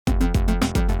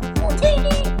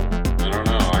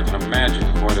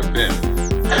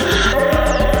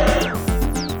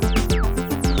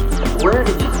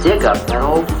dig up that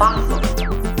old fossil.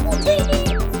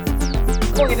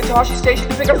 Going into Toshi Station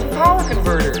to pick up some power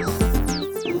converters.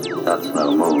 That's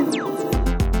no move.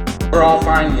 We're all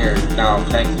fine here now,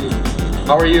 thank you.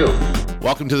 How are you?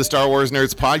 Welcome to the Star Wars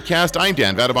Nerds Podcast. I'm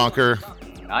Dan Vadabonker.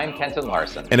 I'm Kenton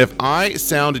Larson. And if I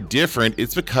sound different,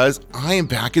 it's because I am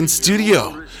back in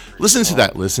studio. Listen to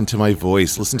that. Listen to my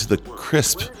voice. Listen to the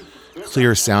crisp,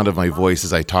 clear sound of my voice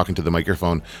as I talk into the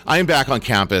microphone. I am back on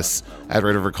campus at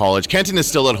Red River College. Kenton is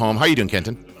still at home. How are you doing,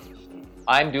 Kenton?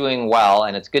 I'm doing well,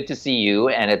 and it's good to see you.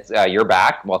 And it's you're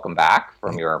back. Welcome back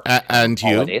from your and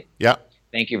holidays. You. Yeah.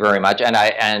 Thank you very much.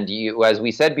 And you, as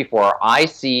we said before, I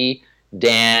see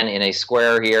Dan in a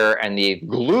square here, and they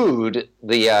glued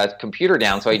the computer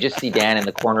down, so I just see Dan in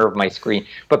the corner of my screen.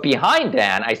 But behind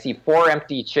Dan, I see 4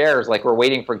 empty chairs, like we're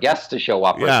waiting for guests to show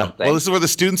up or something. Well, this is where the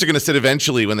students are going to sit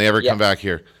eventually when they ever come back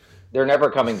here. They're never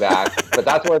coming back, but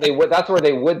that's where they would. That's where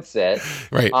they would sit.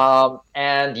 Right.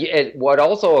 What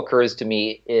also occurs to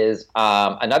me is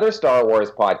another Star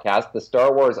Wars podcast, the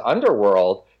Star Wars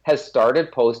Underworld, has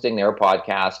started posting their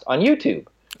podcast on YouTube.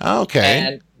 Okay.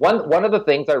 And one of the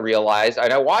things I realized,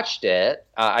 and I watched it,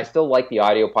 I still like the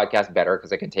audio podcast better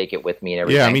because I can take it with me and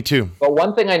everything. Yeah, me too. But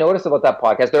one thing I noticed about that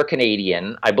podcast, they're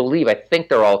Canadian. I think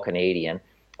they're all Canadian.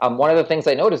 One of the things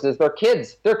I noticed is they're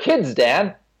kids. They're kids,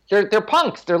 Dan. They're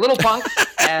punks. They're little punks.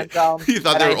 And you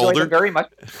thought they were older? Them very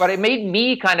much. But it made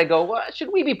me kind of go, well,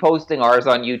 should we be posting ours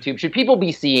on YouTube? Should people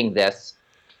be seeing this?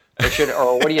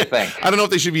 Or what do you think? I don't know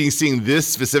if they should be seeing this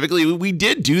specifically. We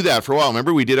did do that for a while.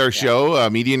 Remember, we did our show,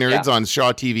 Media Nerds, on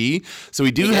Shaw TV. So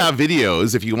we do have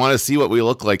videos. If you want to see what we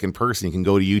look like in person, you can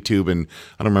go to YouTube. And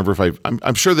I don't remember if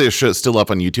I'm sure they're still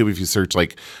up on YouTube. If you search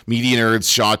like Media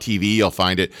Nerds, Shaw TV, you'll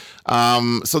find it.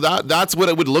 So that's what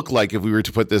it would look like if we were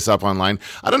to put this up online.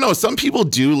 I don't know. Some people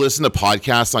do listen to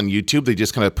podcasts on YouTube. They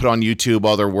just kind of put on YouTube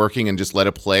while they're working and just let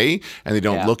it play, and they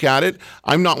don't look at it.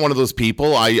 I'm not one of those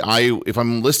people. If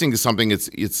I'm listening to something, it's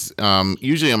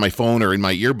usually on my phone or in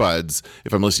my earbuds.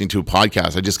 If I'm listening to a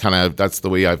podcast, I just kind of, that's the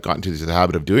way I've gotten to the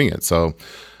habit of doing it. So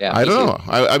I don't know.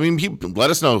 I mean, let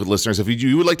us know, listeners, if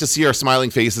you would like to see our smiling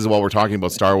faces while we're talking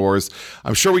about Star Wars.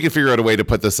 I'm sure we can figure out a way to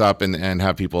put this up and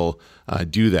have people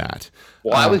do that.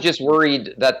 Well, I was just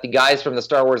worried that the guys from the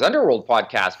Star Wars Underworld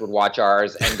podcast would watch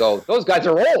ours and go, those guys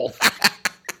are old.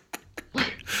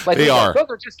 Like they are. Those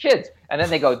are just kids. And then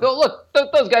they go, look,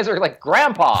 those guys are like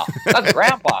grandpa. That's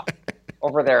grandpa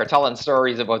over there telling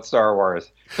stories about Star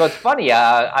Wars. So it's funny.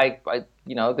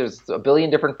 There's a billion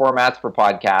different formats for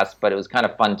podcasts, but it was kind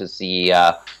of fun to see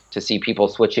people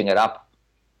switching it up.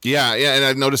 Yeah, and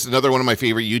I've noticed another one of my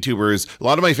favorite YouTubers. A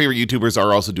lot of my favorite YouTubers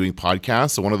are also doing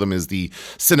podcasts. So one of them is the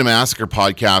Cinemassacre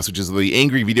podcast, which is the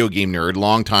Angry Video Game Nerd,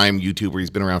 longtime YouTuber. He's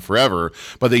been around forever,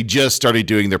 but they just started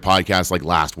doing their podcast like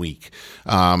last week.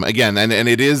 Again, and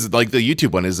it is like the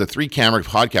YouTube one is a 3-camera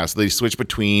podcast. So they switch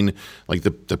between like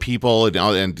the people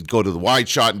and go to the wide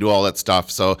shot and do all that stuff.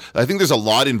 So I think there's a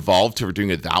lot involved to doing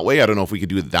it that way. I don't know if we could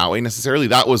do it that way necessarily.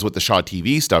 That was what the Shaw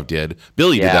TV stuff did.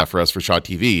 Billy did that for us for Shaw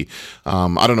TV.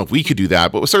 I don't know if we could do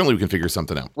that, but certainly we can figure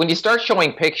something out. When you start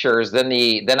showing pictures, then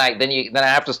I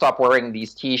have to stop wearing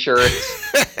these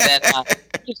T-shirts. And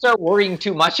you start worrying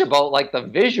too much about like the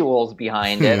visuals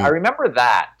behind it. I remember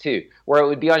that too, where it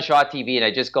would be on Shaw TV, and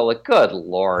I just go like, "Good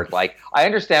Lord!" Like I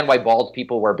understand why bald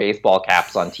people wear baseball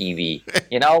caps on TV.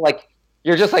 You know, like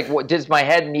you're just like, does my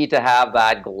head need to have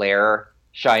that glare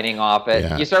shining off it?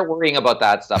 Yeah. You start worrying about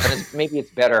that stuff, and maybe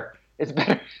it's better. It's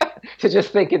better to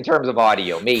just think in terms of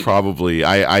audio, maybe. Probably.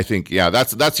 I think,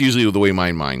 that's usually the way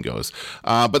my mind goes.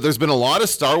 But there's been a lot of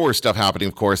Star Wars stuff happening,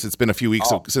 of course. It's been a few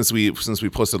weeks since we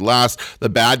posted last. The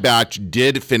Bad Batch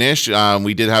did finish.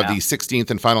 We did have the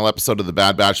 16th and final episode of The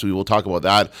Bad Batch. We will talk about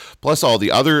that, plus all the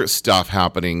other stuff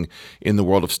happening in the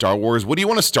world of Star Wars. What do you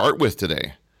want to start with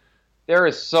today? There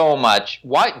is so much.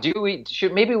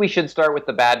 Maybe we should start with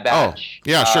The Bad Batch. Oh,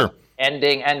 yeah, sure.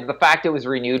 Ending and the fact it was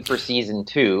renewed for season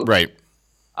 2. Right.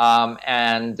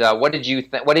 What did you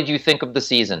think of the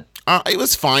season? It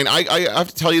was fine. I have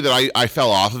to tell you that I fell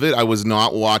off of it. I was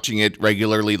not watching it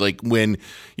regularly, like when,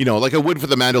 like I would for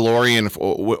The Mandalorian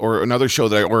or another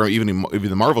show or even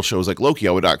the Marvel shows like Loki.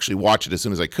 I would actually watch it as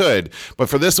soon as I could. But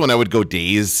for this one, I would go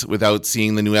days without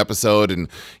seeing the new episode, and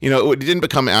it didn't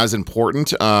become as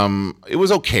important. It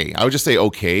was okay. I would just say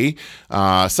okay,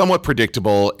 somewhat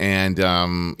predictable, and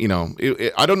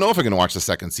I don't know if I'm going to watch the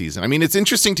second season. I mean, it's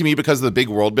interesting to me because of the big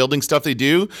world building stuff they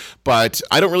do, but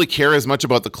I don't really care as much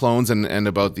about the clones and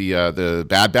about the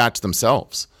Bad Batch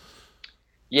themselves.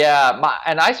 Yeah,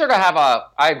 and I sort of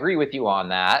I agree with you on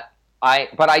that.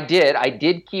 But I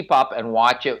did keep up and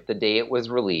watch it the day it was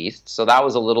released, so that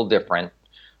was a little different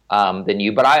than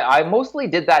you. But I mostly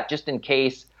did that just in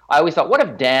case I always thought, what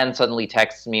if Dan suddenly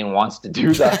texts me and wants to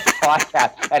do the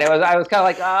podcast? And I was kind of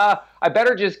like, I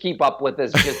better just keep up with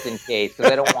this just in case,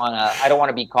 because I don't want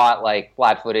to be caught like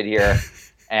flat-footed here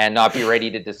and not be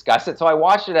ready to discuss it. So I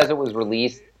watched it as it was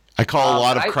released. I call a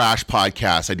lot of crash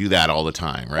podcasts. I do that all the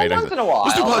time, right? Well, once in a while,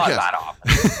 not that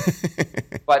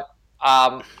often. But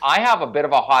I have a bit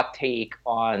of a hot take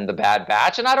on The Bad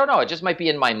Batch, and I don't know, it just might be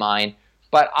in my mind.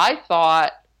 But I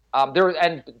thought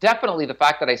and definitely the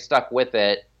fact that I stuck with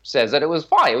it says that it was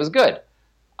fine. It was good.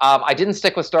 I didn't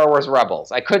stick with Star Wars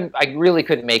Rebels. I really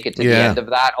couldn't make it to the end of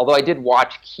that. Although I did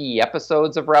watch key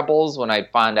episodes of Rebels when I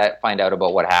find out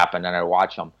about what happened, and I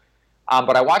watch them.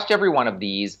 But I watched every one of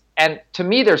these, and to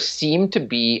me, there seemed to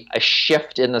be a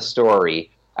shift in the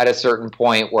story at a certain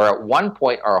point, where at one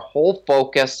point our whole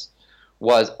focus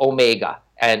was Omega,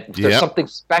 and there's something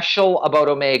special about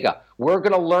Omega. We're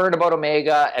going to learn about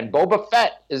Omega, and Boba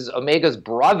Fett is Omega's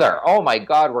brother. Oh my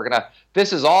God,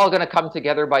 this is all going to come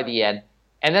together by the end.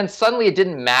 And then suddenly it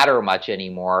didn't matter much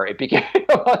anymore. It became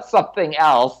about something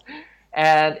else.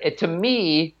 And to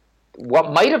me,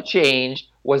 what might have changed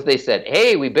was they said,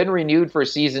 hey, we've been renewed for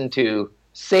season 2.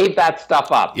 Save that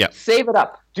stuff up. Yep. Save it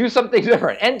up. Do something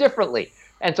different and differently.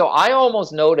 And so I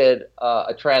almost noted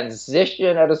a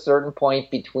transition at a certain point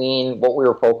between what we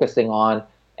were focusing on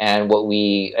and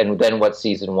then what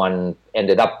season 1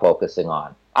 ended up focusing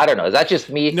on. I don't know. Is that just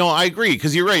me? No, I agree,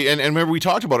 because you're right. And remember, we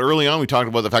talked about early on,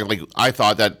 the fact, like, I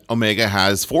thought that Omega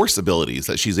has Force abilities,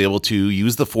 that she's able to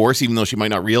use the Force, even though she might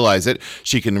not realize it.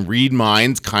 She can read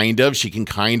minds, kind of. She can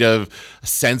kind of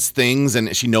sense things,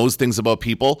 and she knows things about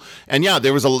people. And yeah,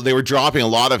 they were dropping a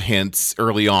lot of hints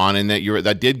early on, and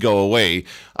that did go away.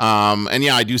 And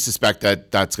yeah, I do suspect that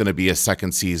that's going to be a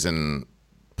second season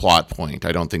plot point.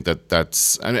 I don't think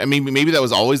that's, I mean, maybe that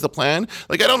was always the plan.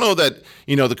 Like, I don't know that,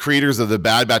 the creators of The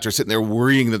Bad Batch are sitting there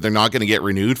worrying that they're not going to get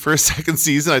renewed for a second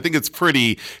season. I think it's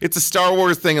a Star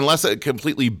Wars thing. Unless it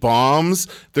completely bombs,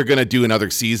 they're going to do another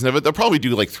season of it. They'll probably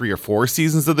do like 3 or 4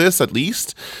 seasons of this at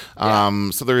least.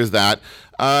 So there is that.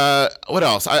 What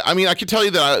else? I mean, I could tell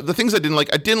you that the things I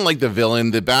didn't like the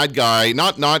villain, the bad guy,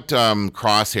 not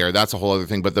Crosshair. That's a whole other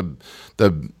thing. But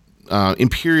the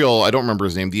Imperial, I don't remember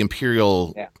his name. The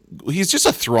Imperial, he's just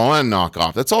a Thrawn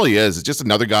knockoff. That's all he is. It's just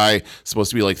another guy supposed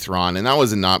to be like Thrawn, and that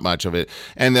wasn't not much of it.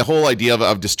 And the whole idea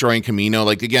of destroying Kamino,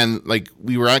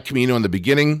 we were at Kamino in the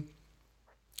beginning.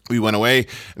 We went away,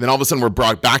 and then all of a sudden we're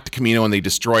brought back to Kamino, and they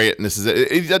destroy it. And this is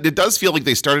it does feel like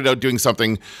they started out doing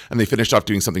something, and they finished off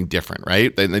doing something different,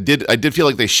 right? And I did feel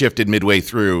like they shifted midway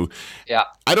through. Yeah,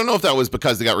 I don't know if that was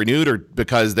because they got renewed or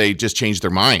because they just changed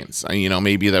their minds.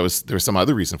 Maybe there was some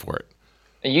other reason for it.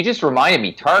 And you just reminded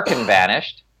me, Tarkin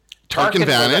vanished. Tarkin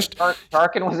vanished.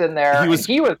 Tarkin was in there.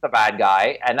 He was the bad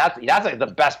guy, and that's like the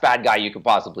best bad guy you could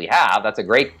possibly have. That's a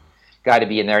great guy to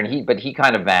be in there, but he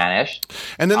kind of vanished.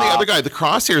 And then the other guy, the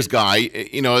Crosshairs guy,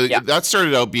 that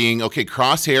started out being, okay,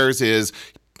 Crosshairs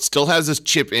still has this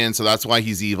chip in, so that's why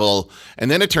he's evil.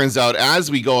 And then it turns out as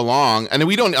we go along, and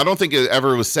I don't think it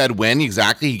ever was said when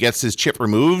exactly he gets his chip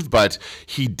removed, but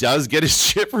he does get his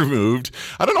chip removed.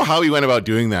 I don't know how he went about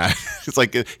doing that. It's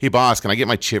like, hey boss, can I get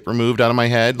my chip removed out of my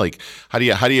head? Like, how do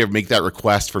you make that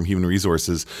request from Human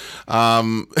Resources?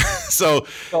 So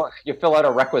you fill out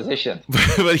a requisition.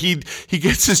 But he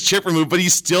gets his chip removed, but he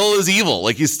still is evil.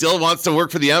 Like, he still wants to work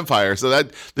for the Empire. So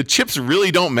that the chips really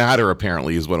don't matter,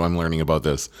 apparently, is what I'm learning about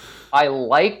this. I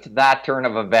liked that turn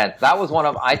of events. That was one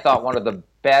of the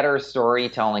better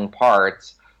storytelling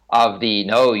parts of the,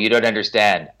 no, you don't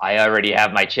understand. I already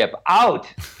have my chip out.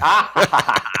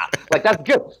 Like, that's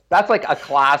good. That's like a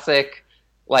classic,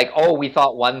 like, oh, we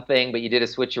thought one thing, but you did a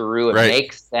switcheroo. It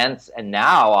makes sense. And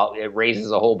now it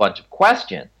raises a whole bunch of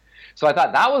questions. So I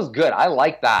thought that was good. I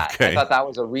like that. Okay. I thought that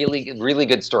was a really, really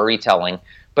good storytelling.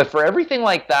 But for everything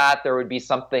like that, there would be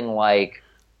something like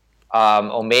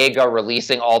Omega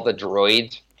releasing all the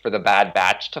droids for the Bad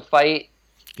Batch to fight.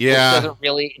 Yeah.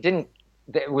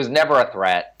 It was never a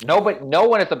threat. No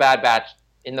one at the Bad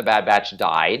Batch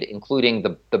died, including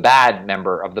the bad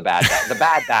member of the Bad Batch, the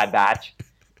Bad Batch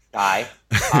guy,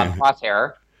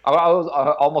 Crosshair. I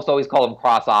almost always call him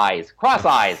Cross Eyes. Cross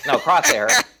Eyes. No, Crosshair.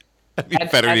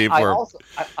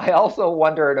 I also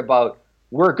wondered about,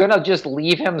 we're going to just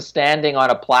leave him standing on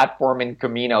a platform in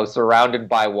Kamino surrounded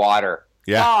by water.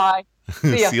 Yeah. Bye.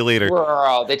 See you later.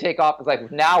 They take off. It's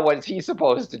like, now what is he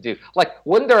supposed to do? Like,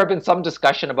 wouldn't there have been some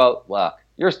discussion about, look,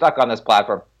 you're stuck on this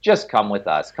platform. Just come with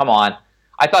us. Come on.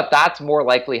 I thought that's more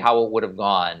likely how it would have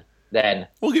gone than...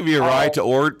 We'll give you a ride to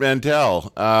Ort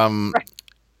Mantell. Right.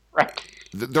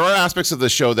 There are aspects of the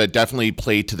show that definitely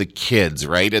play to the kids,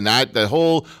 right? And that the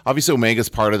whole, obviously Omega's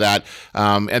part of that.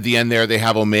 At the end there, they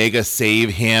have Omega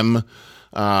save him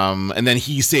And then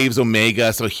he saves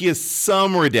Omega, so he has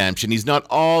some redemption. He's not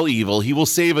all evil. He will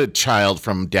save a child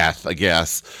from death, I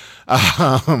guess.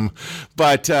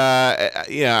 But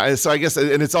yeah, so I guess,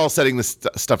 and it's all setting this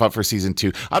stuff up for season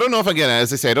 2. I don't know if, again,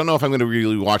 as I say, I don't know if I'm going to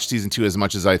really watch season 2 as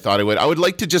much as I thought I would. I would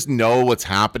like to just know what's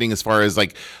happening as far as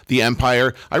like the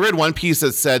Empire. I read one piece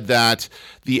that said that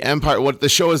the Empire, what the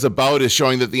show is about, is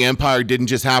showing that the Empire didn't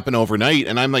just happen overnight.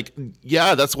 And I'm like,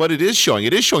 yeah, that's what it is showing.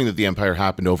 It is showing that the Empire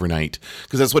happened overnight,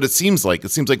 because that's what it seems like. It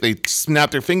seems like they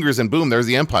snapped their fingers and boom, there's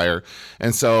the Empire.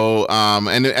 And so,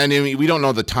 and we don't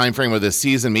know the time frame of this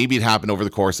season. Maybe it happened over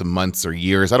the course of months or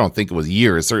years. I don't think it was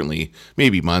years, certainly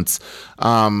maybe months.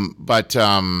 But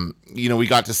we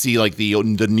got to see like the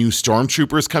new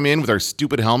stormtroopers come in with our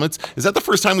stupid helmets. Is that the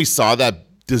first time we saw that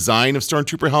design of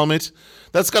stormtrooper helmet?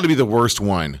 That's got to be the worst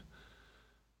one.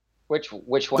 Which one?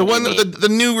 The one, the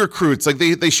new recruits. Like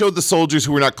they showed the soldiers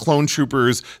who were not clone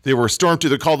troopers. They were stormtroopers.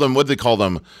 They called them, what did they call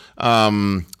them?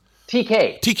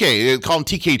 TK. They call them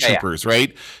TK troopers,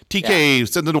 right? TK,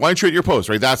 send them to why trade your post,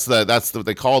 right? That's what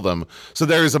they call them. So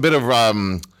there's a bit of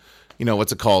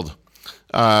what's it called?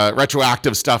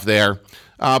 Retroactive stuff there.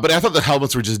 But I thought the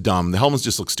helmets were just dumb. The helmets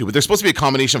just look stupid. They're supposed to be a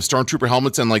combination of stormtrooper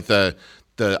helmets and like the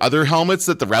other helmets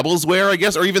that the rebels wear, I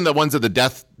guess, or even the ones that the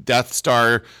Death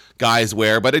Star guys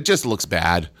wear, but it just looks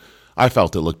bad. I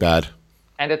felt it looked bad.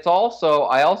 And it's also,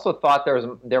 I also thought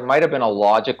there might have been a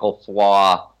logical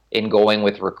flaw in going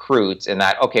with recruits, in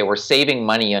that, okay, we're saving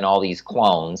money on all these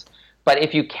clones, but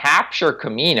if you capture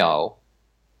Kamino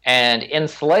and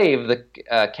enslave the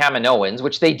Kaminoans,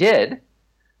 which they did,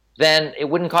 then it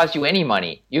wouldn't cost you any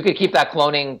money. You could keep that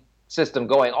cloning system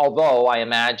going, although I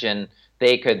imagine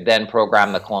they could then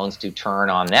program the clones to turn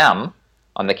on them,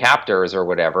 on the captors or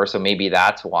whatever, so maybe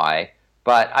that's why.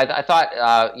 But I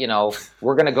thought,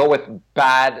 we're going to go with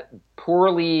bad,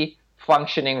 poorly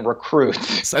functioning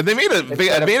recruits. So they made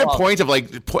a point of like,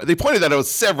 they pointed that out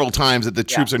several times, that the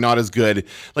troops are not as good.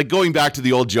 Like going back to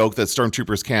the old joke that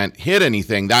stormtroopers can't hit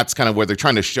anything, that's kind of where they're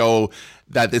trying to show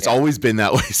that it's always been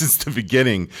that way since the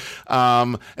beginning.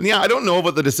 And I don't know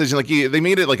about the decision. Like they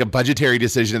made it like a budgetary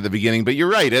decision at the beginning, but you're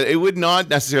right. It would not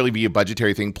necessarily be a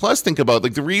budgetary thing. Plus, think about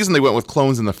like the reason they went with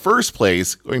clones in the first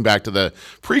place, going back to the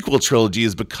prequel trilogy,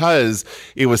 is because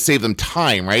it would save them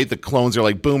time, right? The clones are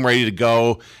like, boom, ready to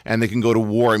go, and they can go to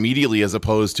war immediately, as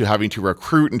opposed to having to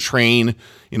recruit and train,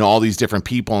 all these different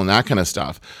people and that kind of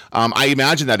stuff. I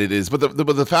imagine that it is, but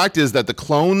the fact is that the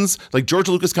clones, like George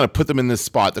Lucas kind of put them in this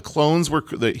spot. The clones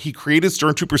he created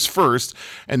stormtroopers first,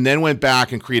 and then went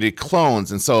back and created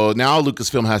clones. And so now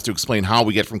Lucasfilm has to explain how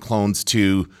we get from clones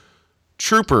to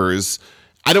troopers.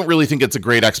 I don't really think it's a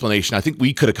great explanation. I think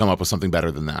we could have come up with something better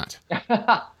than that.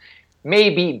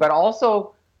 Maybe, but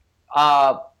also,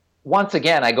 once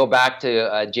again, I go back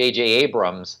to J.J.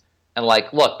 Abrams and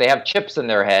like, look, they have chips in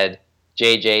their head.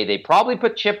 JJ, they probably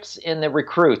put chips in the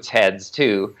recruits' heads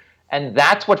too, and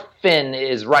that's what Finn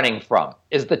is running from,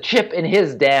 is the chip in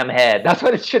his damn head. That's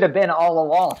what it should have been all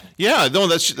along. Yeah, no,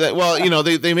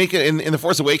 they make it in The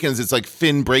Force Awakens, it's like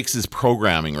Finn breaks his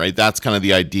programming, right? That's kind of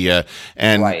the idea.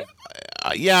 And right.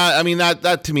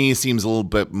 That to me seems a little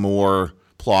bit more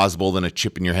plausible than a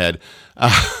chip in your head.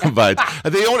 But I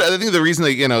think the reason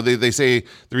they say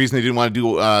the reason they didn't want to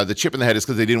do the chip in the head is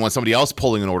because they didn't want somebody else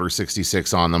pulling an Order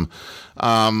 66 on them.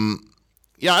 I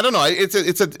don't know.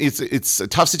 It's a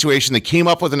tough situation. They came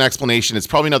up with an explanation. It's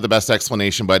probably not the best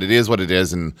explanation, but it is what it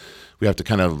is, and we have to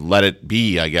kind of let it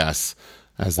be, I guess,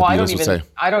 as the Beatles would say.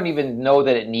 I don't even know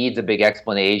that it needs a big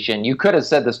explanation. You could have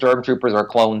said the stormtroopers are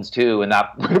clones too, and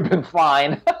that would have been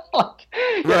fine.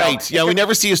 Right. Yeah, we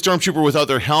never see a stormtrooper without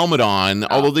their helmet on,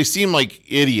 although they seem like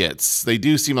idiots. They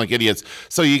do seem like idiots.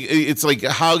 So it's like,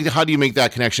 how do you make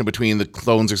that connection between the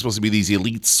clones are supposed to be these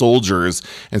elite soldiers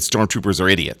and stormtroopers are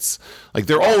idiots? Like,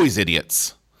 they're always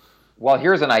idiots. Well,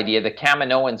 here's an idea. The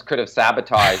Kaminoans could have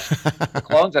sabotaged the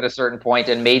clones at a certain point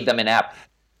and made them inept.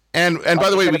 And by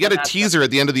the way, we get a teaser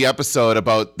at the end of the episode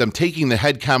about them taking the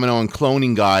head Kaminoan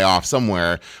cloning guy off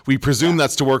somewhere. We presume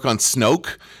that's to work on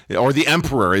Snoke or the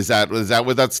Emperor. Is that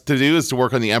what that's to do? Is to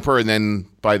work on the Emperor and then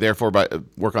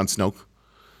work on Snoke?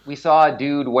 We saw a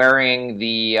dude wearing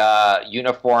the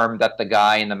uniform that the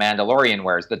guy in The Mandalorian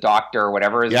wears, the doctor or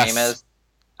whatever his name is.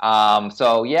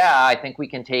 I think we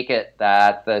can take it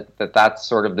that's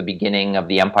sort of the beginning of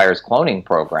the Empire's cloning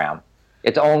program,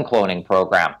 its own cloning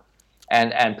program.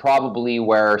 And probably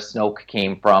where Snoke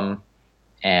came from.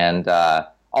 And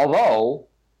although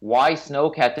why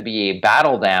Snoke had to be a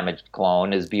battle-damaged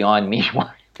clone is beyond me.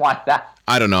 Why that?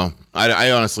 I don't know.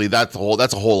 I honestly, that's a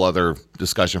whole other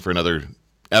discussion for another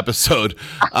episode.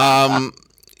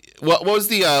 What was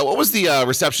the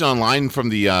reception online from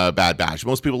the Bad Batch?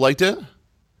 Most people liked it?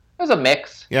 was a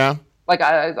mix. Yeah. Like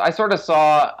I sort of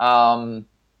saw,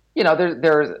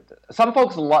 there's some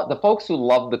folks, the folks who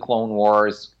loved the Clone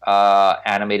Wars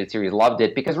animated series loved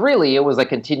it because really it was a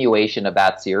continuation of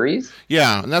that series.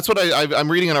 Yeah, and that's what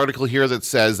I'm reading an article here that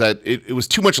says that it was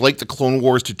too much like the Clone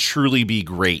Wars to truly be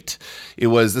great.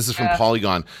 This is from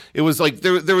Polygon. It was like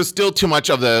there was still too much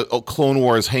of the Clone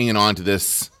Wars hanging on to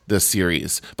this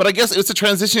series. But I guess it's a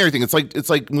transitionary thing. It's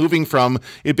like moving from,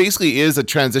 it basically is a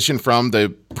transition from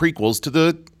the prequels to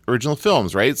the original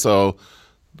films, right? So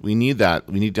we need that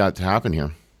to happen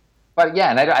here. But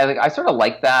yeah, and I sort of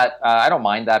like that. I don't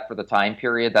mind that for the time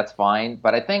period. That's fine.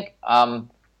 But I think I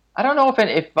don't know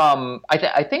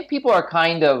I think people are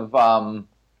kind of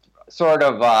sort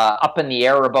of up in the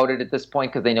air about it at this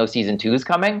point because they know season 2 is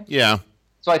coming. Yeah.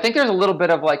 So I think there's a little bit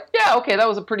of like, yeah, okay, that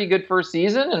was a pretty good first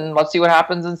season, and let's see what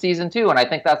happens in season 2. And I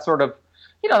think that's sort of,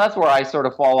 that's where I sort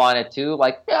of fall on it too.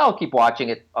 Like, yeah, I'll keep watching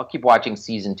it. I'll keep watching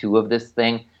season 2 of this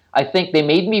thing. I think they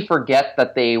made me forget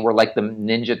that they were like the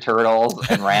Ninja Turtles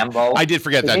and Rambo. I did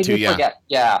forget that too. Yeah.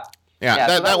 Yeah.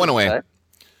 That went away.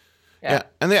 Yeah.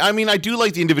 And I do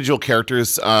like the individual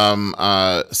characters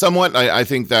somewhat. I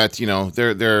think that,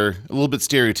 they're a little bit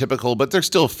stereotypical, but they're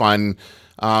still fun.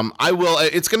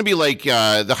 It's going to be like,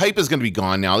 the hype is going to be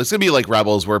gone now. It's going to be like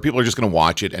Rebels where people are just going to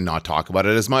watch it and not talk about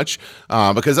it as much,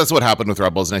 because that's what happened with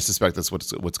Rebels. And I suspect that's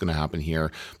what's going to happen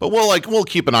here, but we'll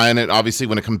keep an eye on it. Obviously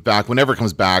when it comes back, whenever it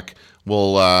comes back,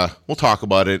 we'll talk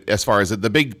about it. As far as the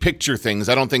big picture things,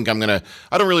 I don't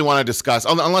really want to discuss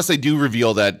unless they do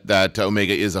reveal that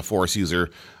Omega is a Force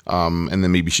user. And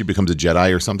then maybe she becomes a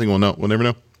Jedi or something. We'll never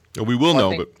know. We will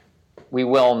know, but we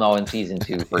will know in season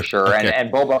 2 for sure. Okay. And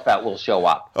Boba Fett will show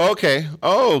up. Okay.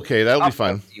 Oh, okay. That'll be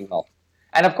fun. You will.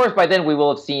 And of course, by then we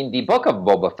will have seen the book of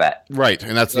Boba Fett. Right.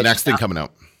 And that's the next thing coming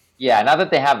out. Yeah. Now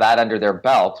that they have that under their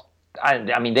belt,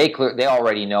 they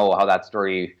already know how that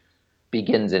story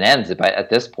begins and ends at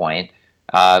this point.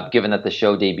 Given that the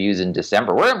show debuts in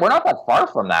December. We're not that far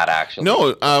from that, actually.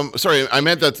 No, sorry, I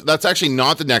meant that's actually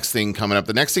not the next thing coming up.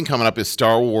 The next thing coming up is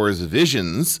Star Wars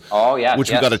Visions. Oh, yeah.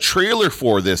 Which we got a trailer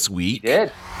for this week. We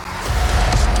did.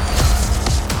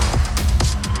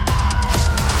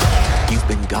 You've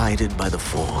been guided by the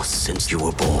Force since you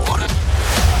were born.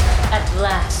 At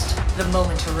last, the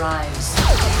moment arrives.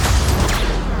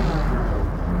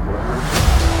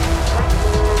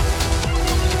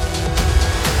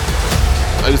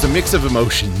 It was a mix of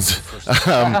emotions.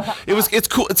 It's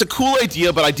cool. It's a cool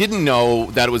idea, but I didn't know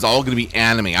that it was all going to be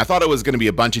anime. I thought it was going to be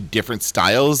a bunch of different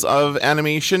styles of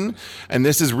animation, and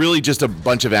this is really just a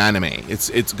bunch of anime.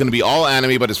 It's going to be all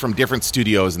anime, but it's from different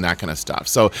studios and that kind of stuff.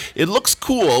 So it looks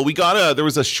cool. There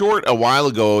was a short a while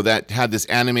ago that had this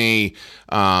anime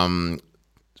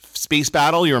space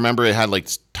battle. You remember it had like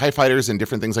TIE fighters and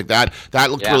different things like that. That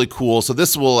looked really cool. So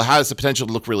this has the potential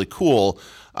to look really cool.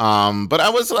 But I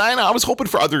was hoping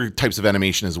for other types of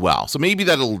animation as well. So maybe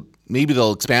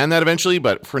they'll expand that eventually.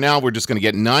 But for now, we're just going to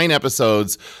get 9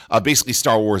 episodes of basically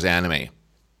Star Wars anime.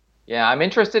 Yeah, I'm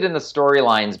interested in the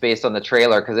storylines based on the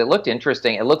trailer because it looked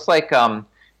interesting. It looks like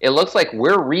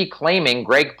we're reclaiming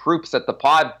Greg Proops at the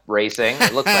pod racing.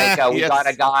 It looks like we got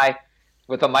a guy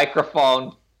with a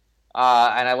microphone.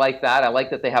 And I like that. I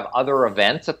like that they have other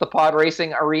events at the pod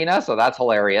racing arena, so that's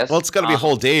hilarious. Well, it's got to be a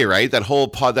whole day, right? That whole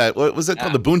pod, what was it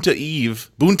called? The Bunta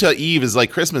Eve. Bunta Eve is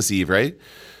like Christmas Eve, right?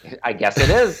 I guess it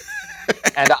is.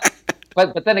 And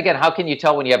but then again, how can you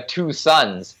tell when you have 2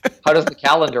 suns? How does the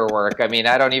calendar work? I mean,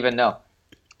 I don't even know.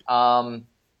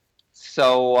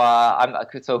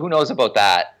 So who knows about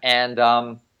that? And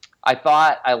I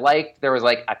thought there was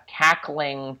like a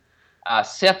cackling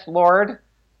Sith Lord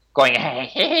going,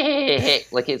 hey,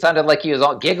 like it sounded like he was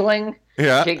all giggling.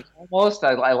 Yeah. Almost.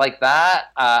 I like that.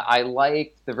 I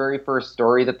liked the very first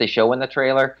story that they show in the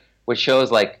trailer, which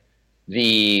shows like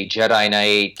the Jedi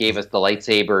Knight gave us the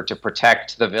lightsaber to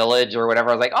protect the village or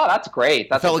whatever. I was like, oh, that's great.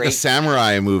 That felt like a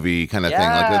samurai movie kind of thing.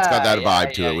 Like it's got that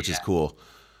vibe to it, which is cool.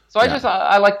 So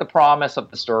I like the promise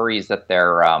of the stories that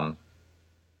they're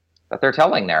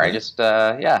telling there. I just,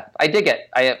 I dig it.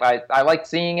 I like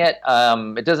seeing it.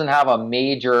 It doesn't have a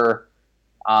major,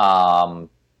 to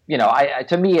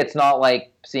me, it's not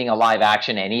like seeing a live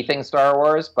action anything Star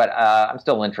Wars, but I'm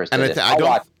still interested. And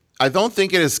I don't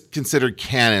think it is considered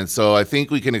canon, so I think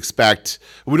we can expect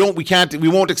we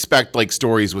won't expect like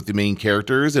stories with the main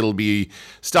characters. It'll be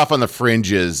stuff on the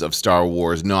fringes of Star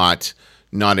Wars, not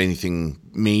anything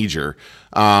major.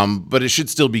 But it should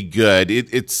still be good.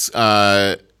 It's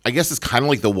I guess it's kind of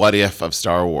like the What If of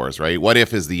Star Wars, right? What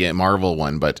If is the Marvel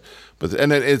one, but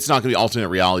it's not going to be alternate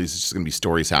realities. It's just going to be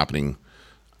stories happening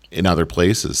in other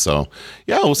places. So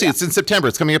yeah, we'll see. It's in September.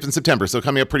 It's coming up in September, so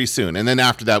coming up pretty soon. And then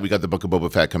after that, we got the Book of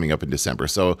Boba Fett coming up in December.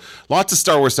 So lots of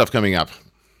Star Wars stuff coming up.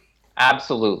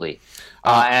 Absolutely.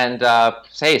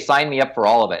 Hey, sign me up for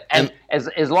all of it. And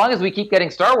as long as we keep getting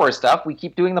Star Wars stuff, we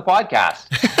keep doing the podcast.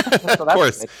 So of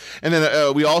course. Good. And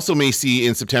then we also may see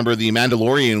in September the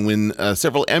Mandalorian win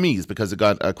several Emmys because it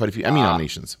got quite a few Emmy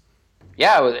nominations.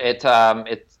 Yeah,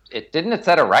 it didn't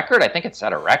set a record. I think it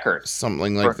set a record.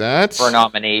 Something like that. For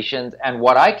nominations. And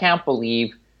what I can't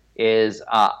believe is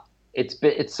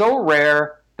it's so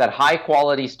rare that high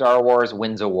quality Star Wars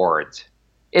wins awards.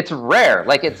 It's rare.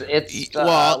 Like it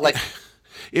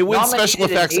wins special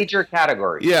effects. In major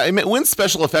categories. Yeah, it wins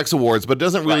special effects awards, but it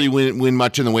doesn't really win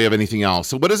much in the way of anything else.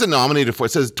 So what is it nominated for?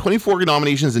 It says 24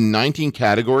 nominations in 19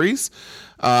 categories.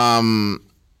 I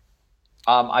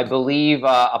believe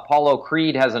Apollo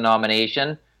Creed has a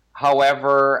nomination.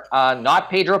 However, not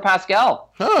Pedro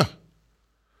Pascal. Huh.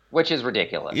 Which is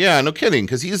ridiculous. Yeah, no kidding.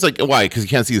 Because he's like, why? Because you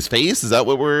can't see his face? Is that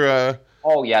what we're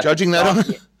judging that on?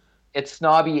 It's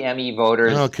snobby Emmy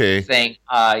voters saying,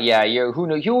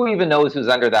 who even knows who's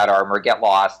under that armor? Get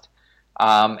lost.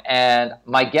 And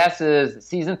my guess is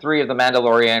season 3 of The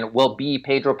Mandalorian will be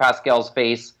Pedro Pascal's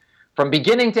face from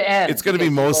beginning to end. It's going to be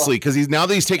mostly because now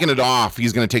that he's taken it off,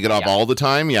 he's going to take it off all the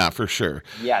time. Yeah, for sure.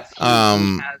 Yes.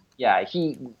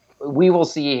 We will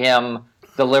see him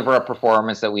deliver a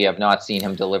performance that we have not seen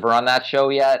him deliver on that show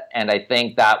yet, and I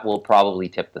think that will probably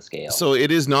tip the scale. So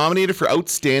it is nominated for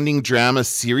Outstanding Drama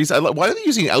Series. Why are they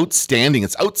using outstanding?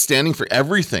 It's outstanding for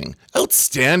everything.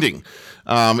 Outstanding.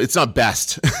 It's not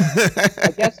best.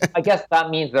 I guess that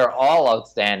means they're all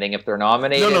outstanding if they're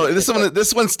nominated. No,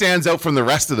 this one stands out from the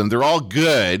rest of them. They're all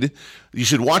good. You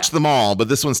should watch them all, but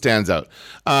this one stands out.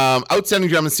 Outstanding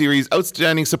Drama Series,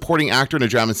 Outstanding Supporting Actor in a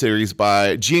Drama Series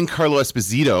by Giancarlo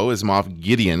Esposito as Moff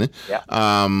Gideon. Yeah.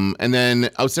 And then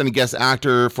Outstanding Guest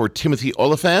Actor for Timothy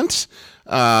Olyphant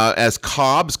as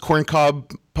Cobb's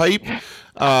Corncob Pipe.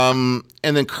 And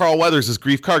then Carl Weathers as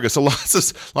Grief Karga. So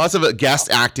lots of guest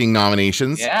acting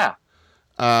nominations. Yeah.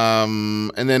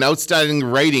 And then Outstanding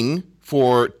Writing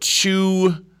for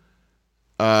 2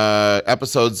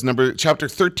 episodes, chapter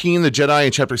 13, The Jedi,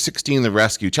 and chapter 16, The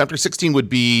Rescue. Chapter 16 would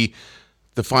be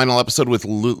the final episode with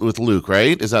Luke,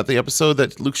 right? Is that the episode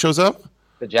that Luke shows up?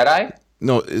 The Jedi?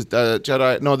 No, is the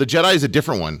Jedi? No, the Jedi is a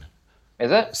different one.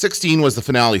 Is it? 16 was the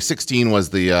finale. 16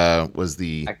 was the.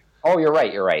 Oh, you're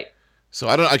right. So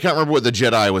I can't remember what the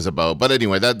Jedi was about, but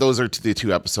anyway, those are the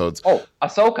 2 episodes. Oh,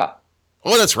 Ahsoka.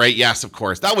 Oh, that's right. Yes, of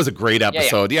course. That was a great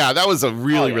episode. Yeah, that was a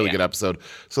really good episode.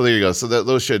 So there you go. So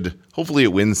those should, hopefully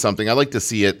it wins something. I'd like to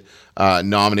see it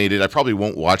nominated. I probably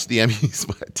won't watch the Emmys,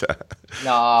 but.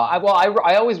 No,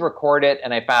 I always record it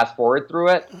and I fast forward through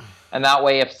it. And that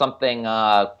way, if something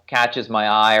catches my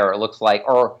eye or it looks like,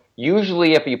 or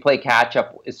usually if you play catch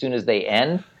up as soon as they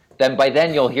end, then by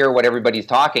then you'll hear what everybody's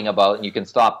talking about and you can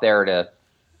stop there to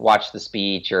watch the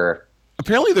speech or.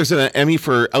 Apparently there's an Emmy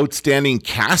for Outstanding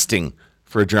Casting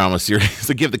for a drama series.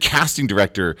 They give the casting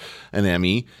director an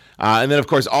Emmy. And then, of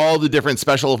course, all the different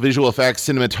special visual effects,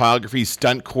 cinematography,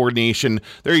 stunt coordination.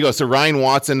 There you go. So Ryan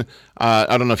Watson,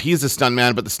 I don't know if he's a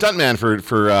stuntman, but the stuntman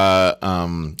for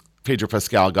Pedro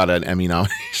Pascal got an Emmy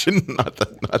nomination,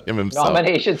 not him himself.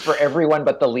 Nominations for everyone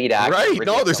but the lead actor. Right.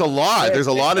 No, there's a lot. There's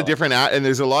a lot of different, and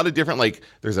there's a lot of different, like,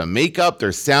 there's a makeup,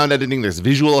 there's sound editing, there's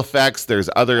visual effects, there's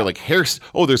other, like, there's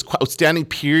outstanding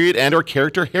period and or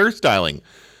character hairstyling.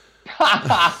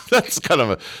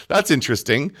 That's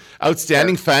interesting.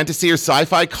 Outstanding fantasy or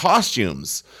sci-fi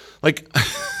costumes. Like,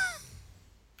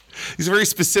 these are very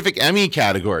specific Emmy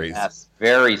categories. Yes,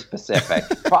 very specific.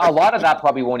 A lot of that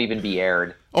probably won't even be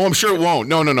aired. Oh, I'm sure it won't.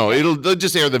 No. They'll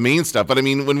just air the main stuff. But I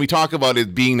mean, when we talk about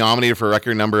it being nominated for a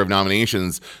record number of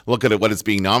nominations, look at what it's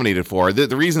being nominated for.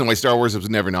 The reason why Star Wars was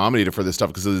never nominated for this stuff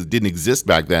because it didn't exist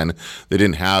back then. They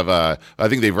didn't have. I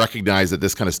think they've recognized that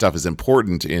this kind of stuff is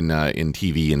important in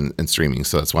TV and streaming.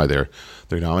 So that's why they're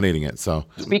nominating it. So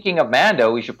speaking of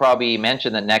Mando, we should probably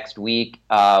mention that next week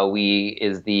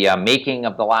is the making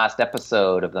of the last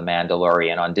episode of The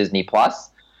Mandalorian on Disney Plus.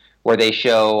 Where they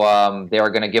show they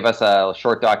are going to give us a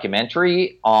short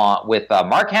documentary with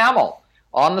Mark Hamill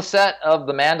on the set of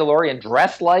The Mandalorian,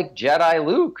 dressed like Jedi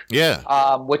Luke.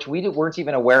 Yeah. Which we weren't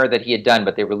even aware that he had done,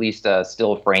 but they released a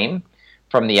still frame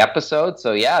from the episode.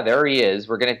 So yeah, there he is.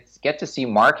 We're going to get to see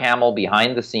Mark Hamill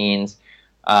behind the scenes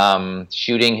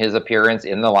shooting his appearance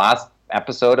in the last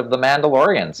episode of The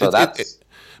Mandalorian. So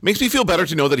makes me feel better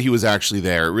to know that he was actually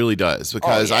there. It really does.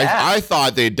 Because I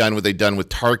thought they'd done what they'd done with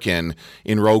Tarkin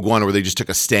in Rogue One, where they just took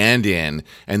a stand-in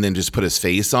and then just put his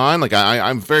face on. Like,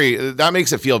 I'm very, that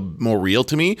makes it feel more real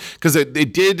to me. Because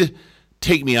it did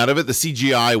take me out of it. The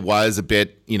CGI was a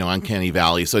bit, uncanny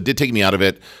valley, so it did take me out of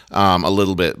it a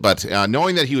little bit. But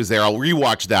knowing that he was there, I'll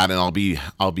rewatch that and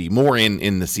I'll be more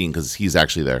in the scene because he's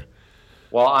actually there.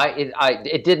 Well,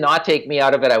 it did not take me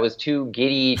out of it. I was too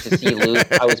giddy to see Luke.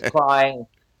 I was crying.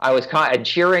 I was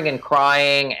cheering and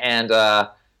crying and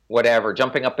whatever,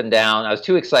 jumping up and down. I was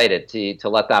too excited to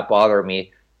let that bother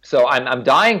me. So I'm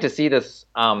dying to see this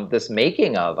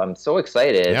making of. I'm so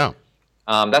excited. Yeah.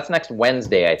 That's next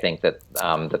Wednesday, I think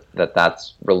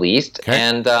that's released, okay.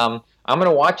 And I'm going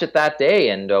to watch it that day,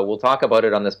 and we'll talk about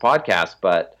it on this podcast.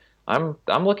 But I'm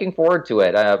looking forward to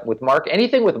it. With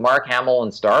anything with Mark Hamill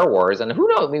and Star Wars, and who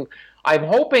knows? I'm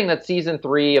hoping that season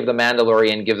 3 of The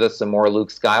Mandalorian gives us some more Luke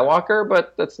Skywalker,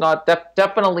 but that's not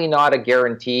definitely not a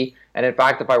guarantee. And in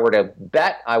fact, if I were to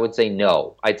bet, I would say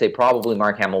no. I'd say probably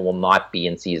Mark Hamill will not be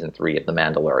in season 3 of The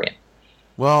Mandalorian.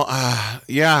 Well,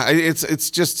 yeah, it's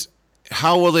just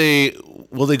how will they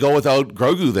go without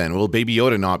Grogu then? Will Baby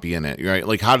Yoda not be in it? Right?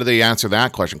 Like, how do they answer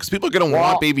that question? Because people are going to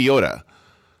want Baby Yoda.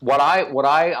 What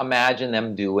I imagine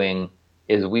them doing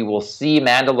is we will see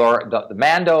the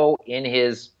Mando in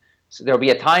his. So there'll be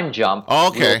a time jump. Oh,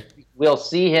 okay. We'll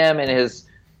see him in his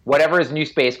whatever his new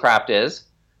spacecraft is.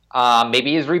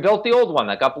 Maybe he's rebuilt the old one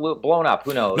that got blown up.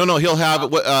 Who knows? No, he'll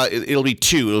have it'll be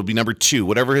 2. It'll be number 2.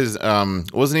 Whatever his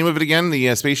what was the name of it again?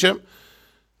 The spaceship.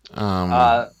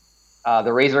 The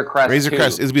Razor Crest. Razor 2.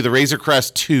 Crest. It'll be the Razor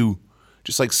Crest 2,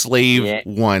 just like Slave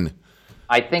 1.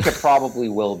 I think it probably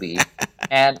will be.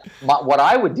 And what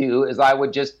I would do is I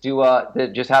would just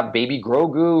just have Baby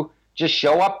Grogu just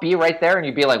show up, be right there, and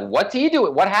you'd be like, "What's he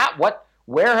doing? Where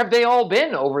have they all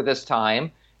been over this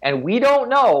time?" And we don't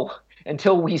know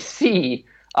until we see,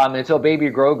 until Baby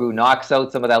Grogu knocks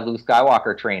out some of that Luke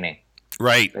Skywalker training.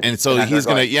 Right, and so he's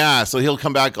gonna, so he'll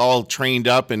come back all trained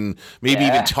up and maybe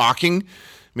even talking.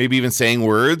 Maybe even saying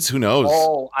words. Who knows?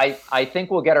 Oh, I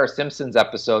think we'll get our Simpsons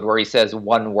episode where he says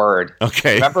one word.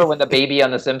 Okay. Remember when the baby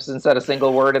on the Simpsons said a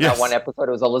single word in that one episode?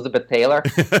 It was Elizabeth Taylor.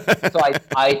 So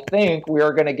I think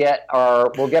we'll get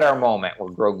our moment where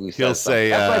Grogu says something.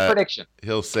 That's my prediction.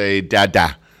 He'll say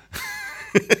 "Dada."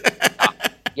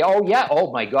 Oh yeah.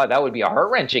 Oh my God, that would be a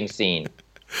heart-wrenching scene.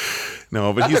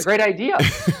 No, but that's a great idea.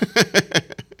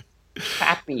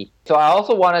 Happy. So I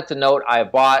also wanted to note I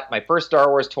bought my first Star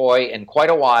Wars toy in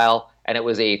quite a while, and it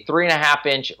was a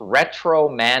 3.5-inch retro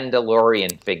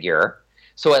Mandalorian figure.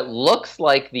 So it looks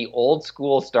like the old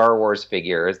school Star Wars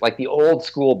figures, like the old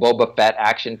school Boba Fett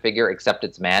action figure, except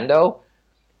it's Mando.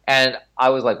 And I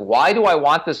was like, why do I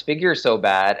want this figure so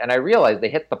bad? And I realized they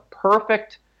hit the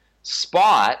perfect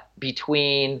spot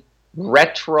between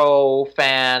retro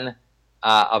fan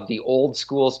of the old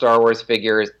school Star Wars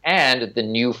figures and the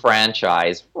new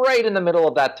franchise, right in the middle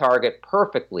of that target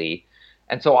perfectly.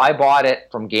 And so I bought it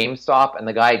from GameStop, and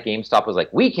the guy at GameStop was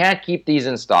like, "We can't keep these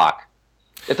in stock."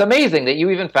 It's amazing that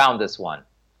you even found this one.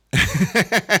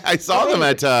 I saw them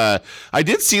I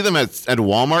did see them at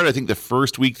Walmart, I think the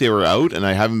first week they were out, and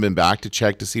I haven't been back to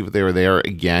check to see if they were there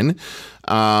again.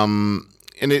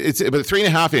 And it's about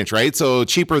 3.5-inch, right? So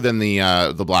cheaper than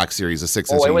the Black Series, the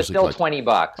 6-inch. Oh, it was still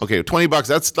 $20. Okay, $20.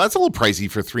 That's a little pricey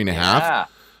for 3.5. Yeah,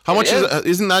 how much is?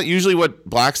 Isn't that usually what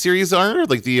Black Series are?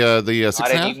 Like the 6.5?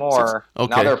 Not anymore.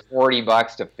 Okay. Now they're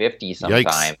 $40 to $50 sometimes.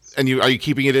 Yikes. And are you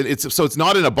keeping it in? It's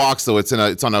not in a box though. It's on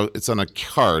a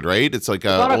card, right? It's like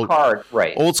a card,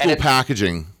 right? Old school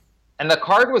packaging. And the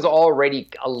card was already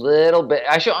a little bit.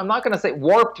 Actually, I'm not going to say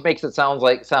warped. Makes it sound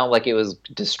like it was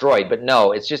destroyed, but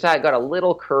no, it's just got a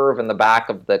little curve in the back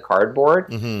of the cardboard.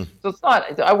 Mm-hmm. So it's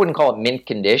not. I wouldn't call it mint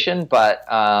condition, but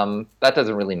that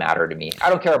doesn't really matter to me.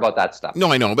 I don't care about that stuff.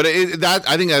 No, I know, but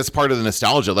I think that's part of the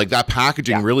nostalgia. Like that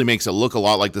packaging really makes it look a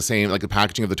lot like the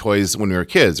packaging of the toys when we were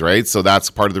kids, right? So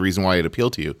that's part of the reason why it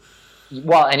appealed to you.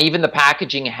 Well, and even the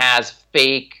packaging has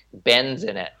fake bends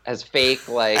in it, has fake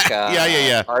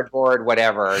cardboard,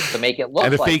 whatever, to make it look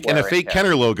and a fake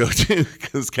Kenner logo too,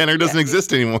 because Kenner doesn't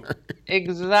exist anymore.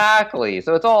 Exactly.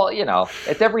 So it's all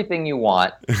it's everything you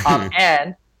want.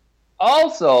 And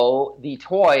also the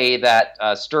toy that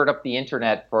stirred up the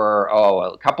internet for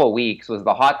a couple of weeks was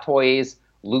the Hot Toys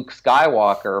Luke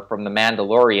Skywalker from The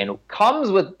Mandalorian.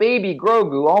 Comes with Baby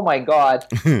Grogu. Oh my God,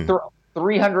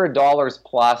 $300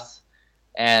 plus.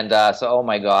 And so, oh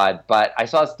my God! But I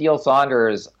saw Steele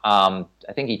Saunders. I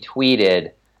think he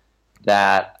tweeted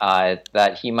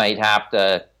that he might have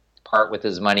to part with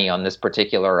his money on this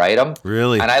particular item.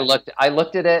 Really? And I looked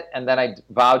at it, and then I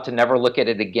vowed to never look at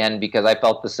it again because I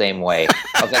felt the same way.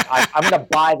 I was like, I'm going to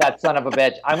buy that son of a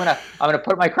bitch. I'm gonna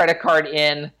put my credit card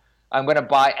in. I'm going to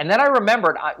buy. And then I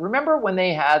remembered. Remember when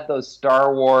they had those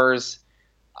Star Wars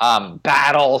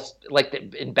battles, like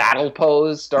in battle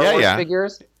pose Star Wars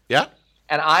figures? Yeah.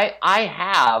 And I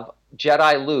have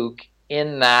Jedi Luke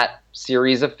in that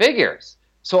series of figures.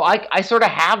 So I sort of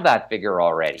have that figure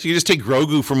already. So you just take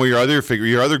Grogu from your other figure,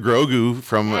 your other Grogu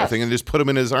from a thing, and just put him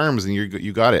in his arms, and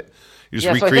you got it. You're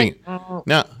just recreating.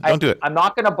 No, don't do it. I'm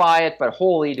not going to buy it, but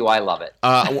holy, do I love it.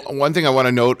 One thing I want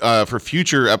to note for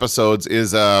future episodes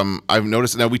is I've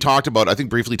noticed, now we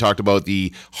briefly talked about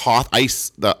the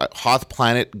Hoth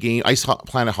Planet game,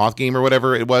 Planet Hoth game or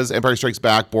whatever it was, Empire Strikes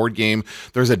Back board game.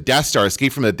 There's a Death Star,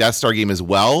 Escape from the Death Star game as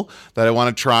well that I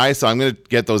want to try. So I'm going to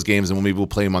get those games, and maybe we'll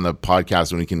play them on the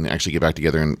podcast when we can actually get back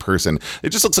together in person.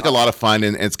 It just looks like a lot of fun,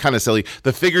 and it's kind of silly.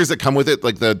 The figures that come with it,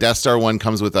 like the Death Star one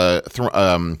comes with a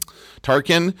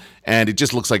Tarkin, and it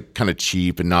just looks like kind of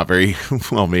cheap and not very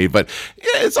well made, but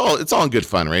yeah, it's all in good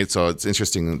fun, right? So it's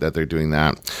interesting that they're doing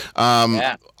that.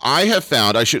 I have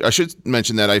found, I should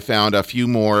mention that I found a few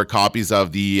more copies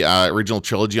of the original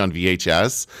trilogy on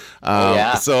VHS.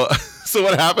 So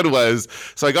what happened was,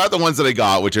 I got the ones that I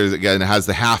got, which is, again, has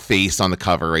the half face on the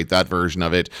cover, right? That version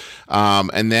of it.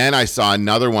 And then I saw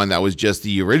another one that was just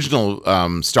the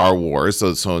original Star Wars,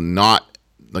 so not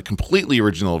the completely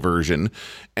original version.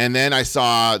 And then I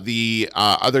saw the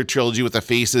other trilogy with the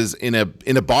faces in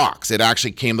a box. It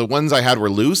actually came, the ones I had were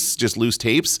just loose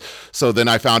tapes. So then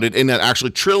I found it in an actual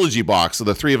trilogy box. So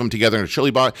the three of them together in a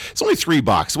trilogy box. It's only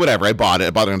 $3, whatever. I bought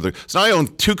it. Another. So now I own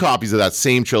 2 copies of that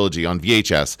same trilogy on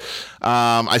VHS.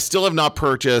 I still have not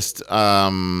purchased,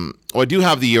 I do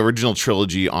have the original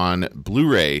trilogy on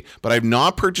Blu-ray, but I've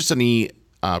not purchased any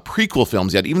prequel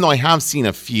films yet, even though I have seen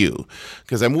a few,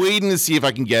 because I'm waiting to see if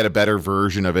I can get a better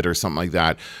version of it or something like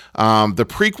that. The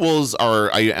prequels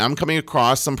I am coming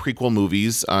across some prequel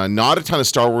movies, not a ton of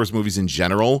Star Wars movies in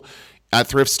general at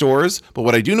thrift stores, but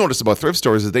what I do notice about thrift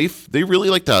stores is they really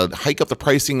like to hike up the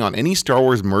pricing on any Star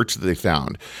Wars merch that they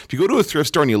found. If you go to a thrift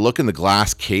store and you look in the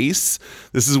glass case,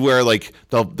 this is where like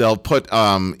they'll put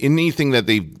anything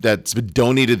that's been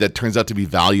donated that turns out to be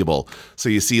valuable. So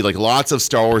you see like lots of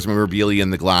Star Wars memorabilia in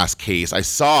the glass case. I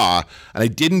saw, and I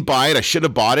didn't buy it. I should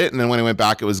have bought it, and then when I went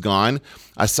back, it was gone.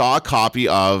 I saw a copy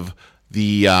of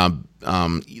the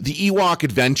Ewok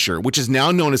Adventure, which is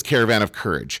now known as Caravan of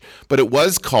Courage, but it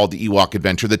was called the Ewok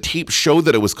Adventure. The tape showed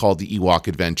that it was called the Ewok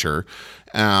Adventure,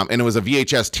 and it was a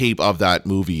VHS tape of that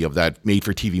movie, of that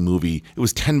made-for-TV movie. It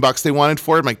was $10 they wanted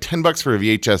for it. I'm like, $10 for a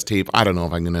VHS tape? I don't know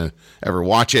if I'm going to ever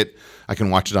watch it. I can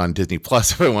watch it on Disney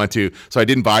Plus if I want to. So I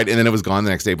didn't buy it, and then it was gone the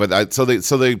next day. But so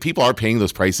the people are paying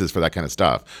those prices for that kind of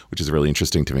stuff, which is really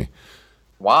interesting to me.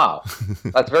 Wow,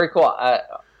 that's very cool.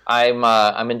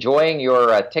 I'm enjoying your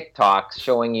TikToks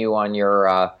showing you on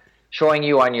your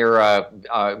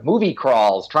movie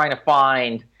crawls, trying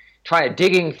to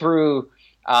digging through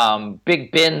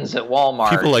big bins at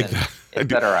Walmart. People like that.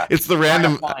 Etc. It's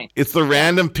the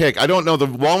random pick. I don't know. The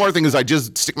Walmart thing is I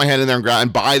just stick my hand in there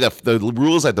and buy the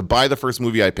rules. I have to buy the first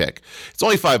movie I pick. It's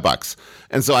only $5,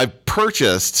 and so I've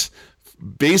purchased.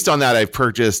 Based on that, I've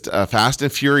purchased a Fast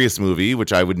and Furious movie,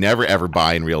 which I would never ever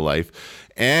buy in real life,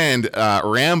 and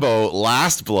Rambo: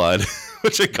 Last Blood,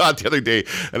 which I got the other day,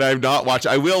 and I've not watched.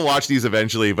 I will watch these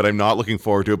eventually, but I'm not looking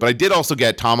forward to it. But I did also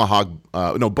get Bone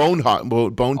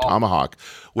Tomahawk.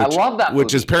 I love that movie.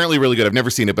 Which is apparently really good. I've never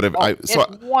seen it, but it's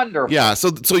wonderful. Yeah,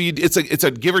 so it's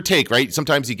a give or take, right?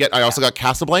 Sometimes you get. I also got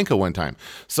Casablanca one time.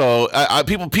 So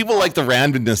people like the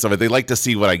randomness of it. They like to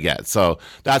see what I get. So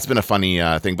that's been a funny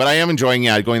thing. But I am enjoying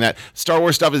going that. Star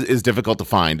Wars stuff is difficult to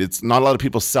find. It's not a lot of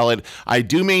people sell it. I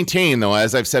do maintain, though,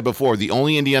 as I've said before, the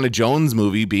only Indiana Jones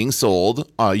movie being sold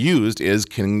used is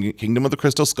Kingdom of the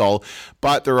Crystal Skull.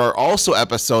 But there are also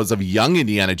episodes of Young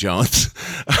Indiana Jones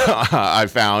I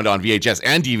found on VHS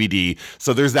and DVD,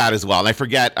 so there's that as well. And I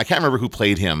can't remember who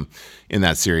played him in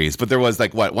that series, but there was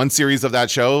like one series of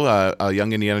that show,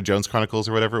 Young Indiana Jones Chronicles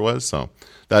or whatever it was. So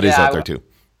that is out there too.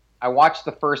 I watched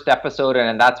the first episode,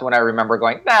 and that's when I remember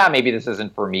going, maybe this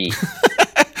isn't for me.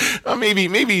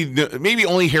 Maybe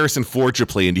only Harrison Ford should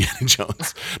play Indiana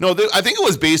Jones. No, I think it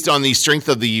was based on the strength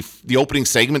of the opening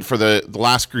segment for the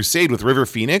Last Crusade with River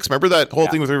Phoenix. Remember that whole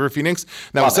thing with River Phoenix?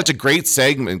 That was such a great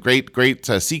segment, great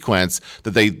sequence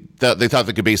that they thought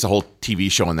they could base a whole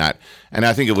TV show on that. And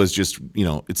I think it was just,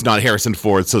 it's not Harrison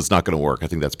Ford, so it's not going to work. I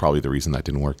think that's probably the reason that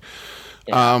didn't work.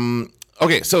 Yeah.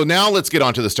 Okay, so now let's get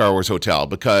on to the Star Wars Hotel,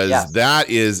 because that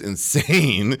is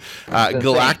insane.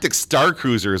 Galactic Star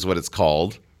Cruiser is what it's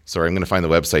called. Sorry, I'm going to find the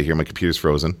website here. My computer's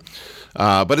frozen.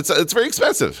 But it's very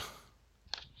expensive.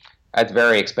 It's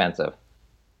very expensive.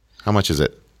 How much is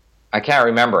it? I can't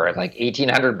remember. It's like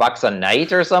 $1,800 a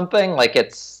night or something. Like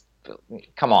it's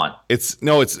come on. It's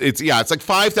like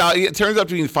 5,000. It turns out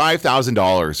to be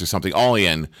 $5,000 or something all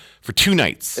in for 2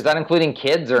 nights. Is that including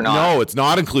kids or not? No, it's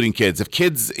not including kids. If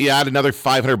kids, you add another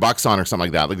 $500 on or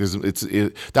something like that. Like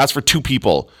that's for 2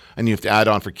 people, and you have to add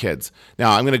on for kids.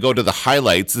 Now I'm going to go to the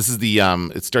highlights. This is the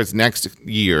it starts next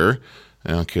year.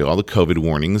 Okay, all the COVID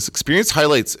warnings. Experience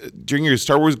highlights during your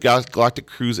Star Wars Galactic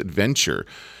Cruise adventure.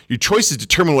 Your choices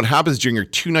determine what happens during your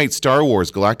 2-night Star Wars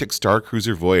Galactic Star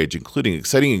Cruiser voyage, including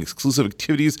exciting and exclusive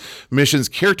activities, missions,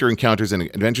 character encounters, and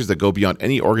adventures that go beyond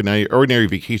any ordinary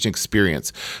vacation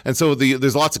experience. And so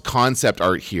there's lots of concept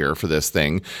art here for this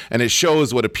thing, and it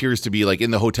shows what appears to be like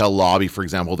in the hotel lobby, for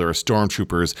example, there are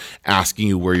stormtroopers asking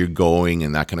you where you're going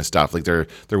and that kind of stuff. Like they're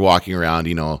walking around,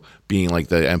 being like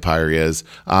the Empire is.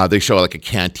 They show like a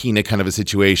cantina kind of a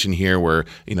situation here where,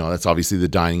 that's obviously the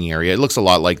dining area. It looks a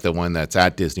lot like the one that's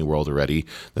at Disney World already,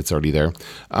 that's already there.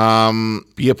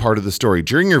 Be a part of the story.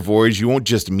 During your voyage, you won't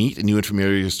just meet new and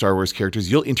familiar Star Wars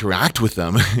characters, you'll interact with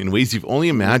them in ways you've only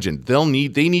imagined.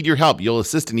 They need your help. You'll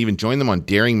assist and even join them on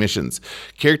daring missions.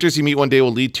 Characters you meet one day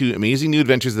will lead to amazing new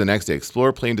adventures the next day.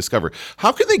 Explore, play, and discover.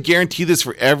 How can they guarantee this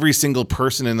for every single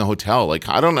person in the hotel? Like,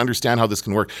 I don't understand how this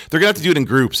can work. They're going to have to do it in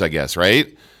groups, I guess,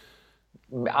 right?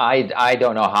 I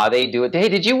don't know how they do it. Hey,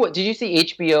 did you see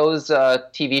HBO's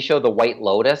TV show The White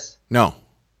Lotus? No.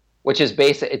 Which is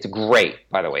it's great,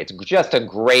 by the way. It's just a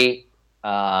great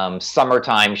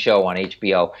summertime show on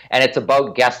HBO, and it's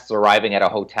about guests arriving at a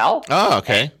hotel. Oh,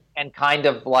 okay. And kind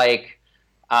of like,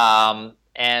 oh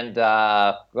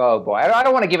boy, I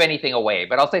don't want to give anything away,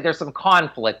 but I'll say there's some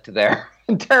conflict there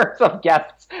in terms of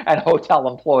guests and hotel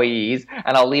employees,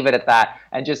 and I'll leave it at that,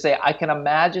 and just say I can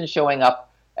imagine showing up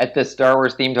at this Star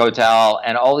Wars themed hotel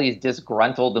and all these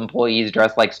disgruntled employees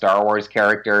dressed like Star Wars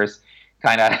characters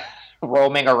kind of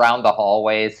roaming around the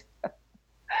hallways.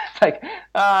 Like,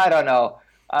 I don't know.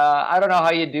 I don't know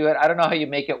how you do it. I don't know how you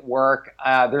make it work.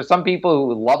 There's some people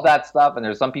who love that stuff, and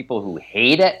there's some people who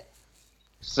hate it.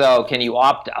 So can you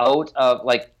opt out of,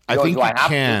 like, I think you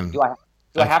can.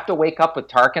 Do I have to wake up with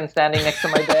Tarkin standing next to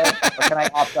my bed, or can I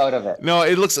opt out of it? No,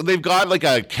 it looks they've got like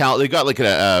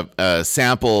a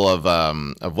sample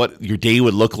of what your day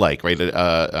would look like, right?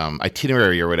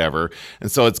 Itinerary or whatever,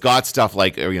 and so it's got stuff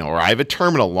like arrive at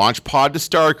terminal, launch pod to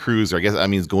Star Cruiser. I guess that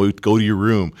means go to your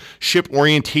room, ship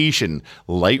orientation,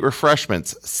 light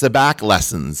refreshments, sabacc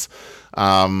lessons,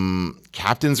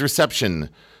 captain's reception.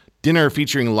 Dinner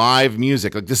featuring live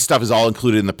music. Like, this stuff is all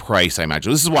included in the price, I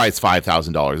imagine. This is why it's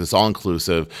 $5,000. It's all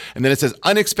inclusive. And then it says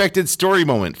unexpected story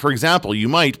moment. For example, you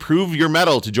might prove your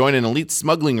mettle to join an elite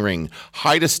smuggling ring,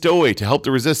 hide a stowaway to help the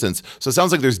resistance. So it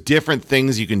sounds like there's different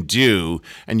things you can do,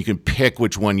 and you can pick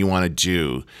which one you want to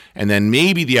do. And then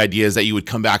maybe the idea is that you would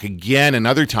come back again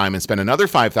another time and spend another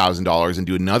 $5,000 and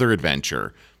do another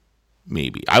adventure.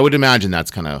 Maybe. I would imagine that's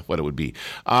kind of what it would be.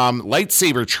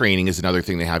 Lightsaber training is another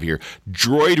thing they have here.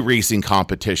 Droid racing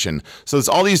competition. So there's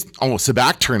all these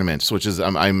sabacc tournaments, which is,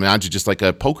 I imagine, just like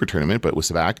a poker tournament, but with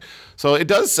sabacc. So it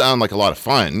does sound like a lot of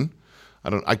fun.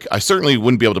 I certainly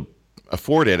wouldn't be able to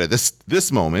afford it at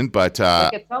this moment, but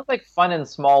it sounds like fun in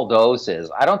small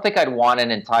doses. I don't think I'd want an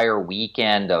entire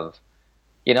weekend of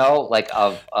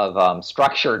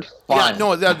structured fun. Yeah,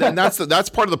 no, that's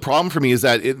part of the problem for me is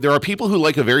that there are people who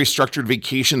like a very structured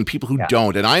vacation, people who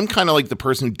don't, and I'm kind of like the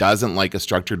person who doesn't like a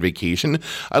structured vacation.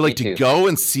 I like to go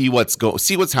and see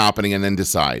what's happening and then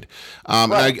decide.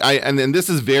 Right. And then this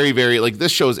is very, very, like,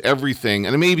 this shows everything,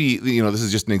 and maybe this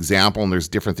is just an example, and there's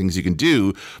different things you can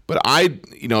do. But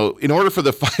in order for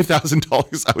the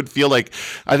 $5,000, I would feel like,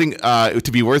 I think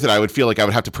to be worth it, I would feel like I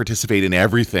would have to participate in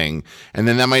everything, and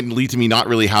then that might lead to me not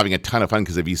really having a ton of fun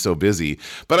because I'd be so busy.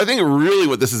 But I think really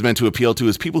what this is meant to appeal to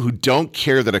is people who don't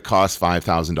care that it costs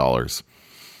 $5,000.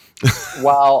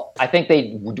 Well, I think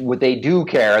they do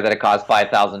care that it costs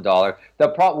 $5,000.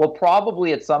 We'll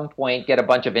probably at some point get a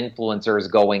bunch of influencers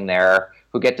going there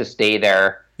who get to stay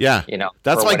there. Yeah,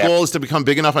 that's my goal, is to become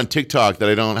big enough on TikTok that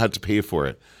I don't have to pay for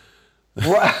it.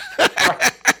 I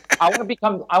want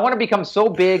to become so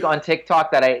big on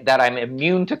TikTok that I'm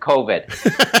immune to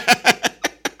COVID.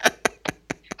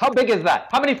 How big is that?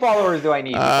 How many followers do I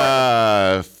need?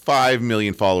 5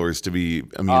 million followers to be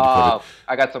immune to COVID.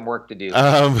 I got some work to do.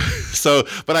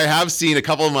 But I have seen a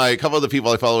couple of the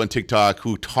people I follow on TikTok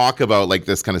who talk about like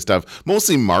this kind of stuff,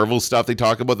 mostly Marvel stuff. They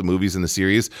talk about the movies and the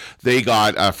series. They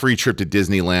got a free trip to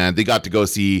Disneyland. They got to go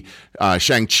see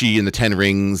Shang-Chi and the 10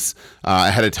 Rings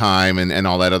ahead of time and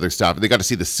all that other stuff. They got to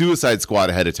see the Suicide Squad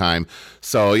ahead of time.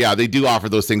 So yeah, they do offer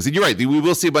those things. And you're right, we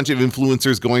will see a bunch of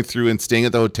influencers going through and staying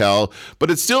at the hotel,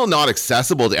 but it's still not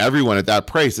accessible to everyone at that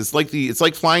price. It's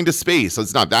like flying to space. So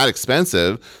it's not that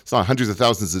expensive. It's not hundreds of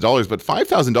thousands of dollars, but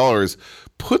 $5,000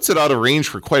 puts it out of range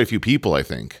for quite a few people, I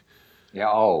think. Yeah.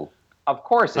 Oh, of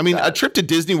course. I mean, a trip to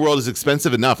Disney World is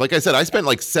expensive enough. Like I said, I spent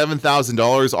like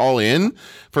 $7,000 all in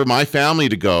for my family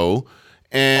to go.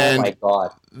 And oh my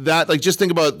God. That, like, just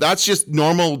think about, that's just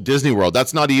normal Disney World.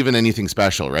 That's not even anything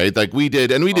special, right? Like we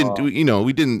did, and we didn't do,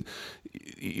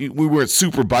 we weren't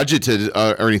super budgeted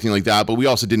or anything like that, but we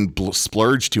also didn't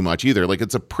splurge too much either. Like,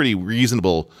 it's a pretty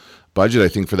reasonable budget, I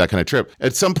think, for that kind of trip.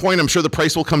 At some point, I'm sure the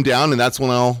price will come down, and that's when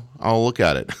I'll look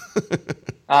at it.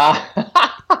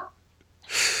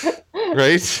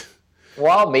 Right?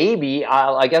 Well, maybe.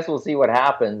 I guess we'll see what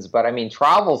happens. But I mean,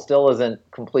 travel still isn't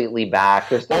completely back.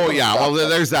 There's still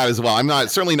there's that as well. I'm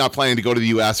certainly not planning to go to the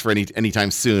U.S. for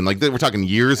anytime soon. Like, we're talking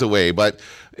years away. But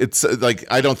it's like,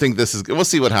 I don't think this is. We'll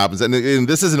see what happens. And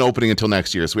this isn't opening until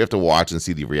next year, so we have to watch and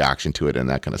see the reaction to it and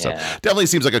that kind of stuff. Definitely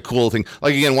seems like a cool thing.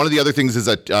 Like, again, one of the other things is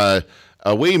a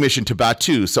away mission to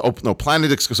Batuu.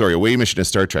 Away mission to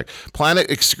Star Trek. Planet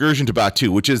Excursion to Batuu,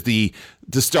 which is the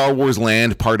Star Wars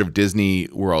land part of Disney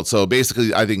World. So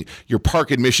basically, I think your park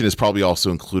admission is probably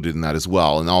also included in that as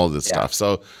well, and all of this stuff.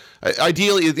 So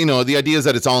ideally, the idea is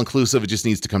that it's all inclusive. It just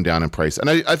needs to come down in price. And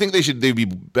I think they'd be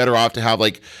better off to have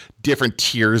like different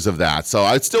tiers of that. So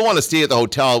I'd still want to stay at the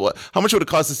hotel. How much would it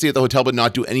cost to stay at the hotel but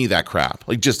not do any of that crap?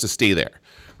 Like, just to stay there.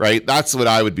 Right, that's what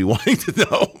I would be wanting to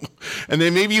know, and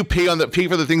then maybe you pay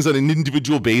for the things on an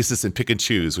individual basis and pick and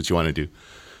choose what you want to do.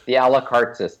 The a la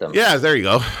carte system. Yeah, there you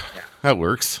go. Yeah. That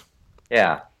works.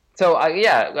 Yeah. So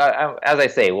as I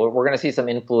say, we're going to see some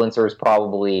influencers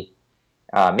probably.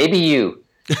 Maybe you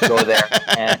go there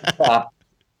and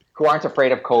who aren't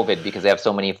afraid of COVID because they have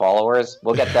so many followers.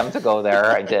 We'll get them to go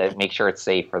there and to make sure it's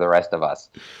safe for the rest of us.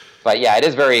 But yeah, it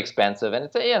is very expensive, and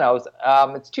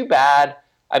it's too bad.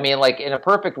 I mean, like, in a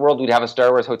perfect world, we'd have a Star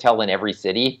Wars hotel in every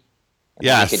city.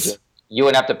 Yes. You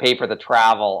would have to pay for the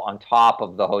travel on top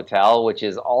of the hotel, which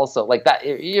is also like that.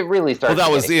 It really starts. Well,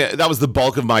 that was the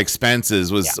bulk of my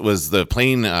expenses was the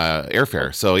plane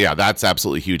airfare. So yeah, that's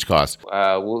absolutely huge cost. We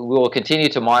will continue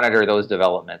to monitor those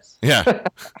developments. Yeah,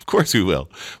 of course we will.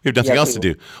 We have nothing else to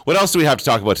do. What else do we have to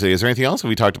talk about today? Is there anything else? Have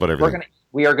we talked about everything?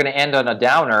 We are going to end on a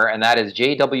downer, and that is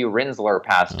J.W. Rinsler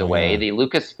passed away, the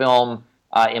Lucasfilm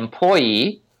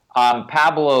employee.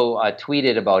 Pablo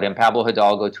tweeted about him. Pablo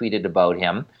Hidalgo tweeted about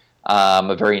him.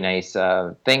 A very nice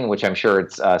thing, which I'm sure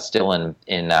it's still in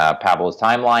Pablo's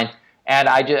timeline. And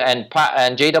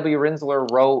J.W.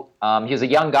 Rinsler wrote. He was a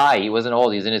young guy. He wasn't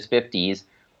old. He was in his 50s,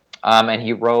 and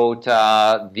he wrote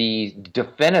the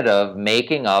definitive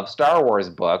making of Star Wars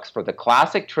books for the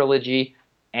classic trilogy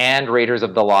and Raiders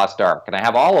of the Lost Ark. And I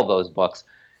have all of those books.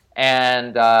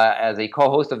 And as a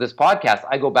co-host of this podcast,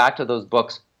 I go back to those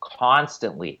books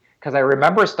constantly because I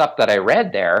remember stuff that I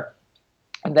read there.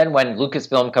 And then when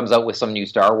Lucasfilm comes out with some new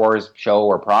Star Wars show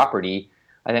or property,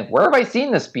 I think, where have I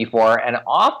seen this before? And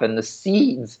often the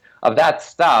seeds of that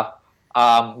stuff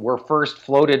were first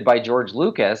floated by George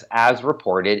Lucas as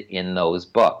reported in those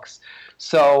books.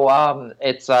 So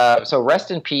so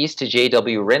rest in peace to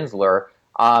J.W. Rinsler.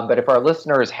 But if our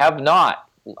listeners have not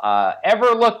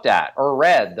ever looked at or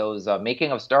read those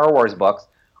Making of Star Wars books,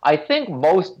 I think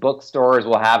most bookstores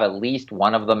will have at least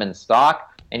one of them in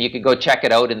stock, and you could go check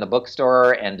it out in the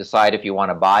bookstore and decide if you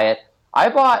want to buy it. I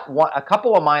bought a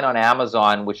couple of mine on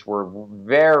Amazon, which were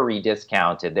very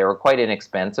discounted. They were quite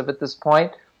inexpensive at this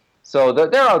point. So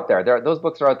they're out there. Those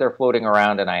books are out there floating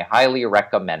around, and I highly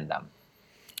recommend them.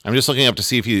 I'm just looking up to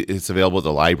see if it's available at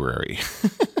the library.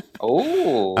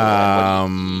 Oh.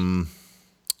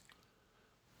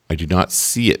 I do not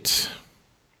see it.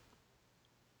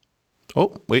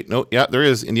 Oh, wait, no. Yeah, there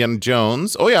is Indiana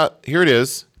Jones. Oh, yeah, here it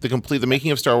is. The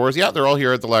Making of Star Wars. Yeah, they're all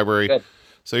here at the library. Good.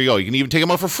 So there you go. You can even take them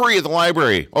out for free at the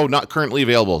library. Oh, not currently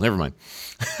available. Never mind.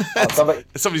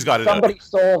 Somebody's got it. Somebody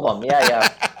stole them. Yeah.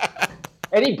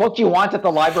 Any book you want at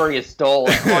the library is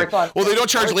stolen. Well, they don't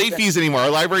charge late fees anymore.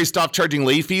 Our library stopped charging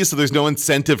late fees, so there's no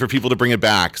incentive for people to bring it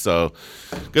back. So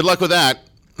good luck with that.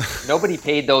 Nobody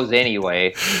paid those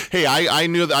anyway. Hey, I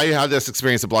knew that I had this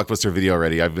experience at Blockbuster Video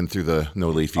already. I've been through the no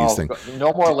late fees thing.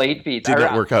 No more late fees. Did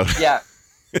not work out. Yeah.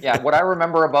 What I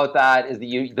remember about that is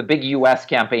the big U.S.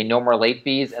 campaign, no more late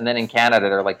fees, and then in Canada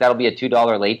they're like, that'll be a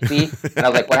 $2 late fee. And I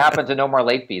was like, what happened to no more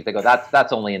late fees? They go,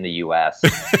 that's only in the U.S.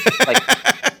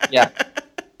 Yeah.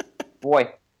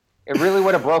 Boy, it really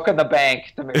would have broken the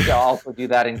bank to also do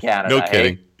that in Canada. No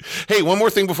kidding. Hey, one more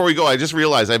thing before we go. I just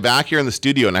realized I'm back here in the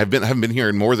studio, and I haven't been here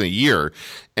in more than a year.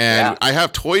 And I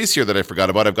have toys here that I forgot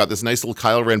about. I've got this nice little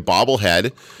Kylo Ren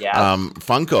bobblehead,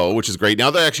 Funko, which is great. Now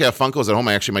that I actually have Funkos at home,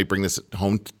 I actually might bring this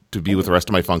home to be with the rest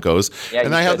of my Funkos. Yeah,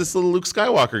 and I have this little Luke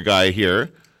Skywalker guy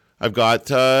here. I've got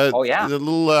the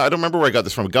little, I don't remember where I got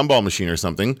this from, a gumball machine or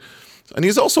something. And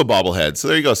he's also a bobblehead. So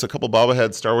there you go. So a couple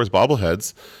bobbleheads, Star Wars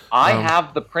bobbleheads. I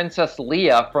have the Princess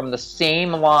Leia from the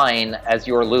same line as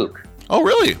your Luke. Oh,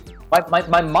 really?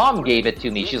 My mom gave it to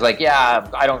me. She's like, yeah,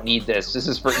 I don't need this. This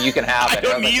is for, you can have it. I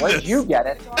don't need where this. did you get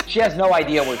it? She has no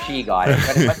idea where she got it.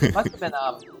 But it must have been,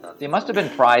 they must have been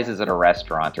prizes at a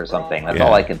restaurant or something. That's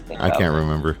all I can think of. I can't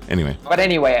remember. Anyway. But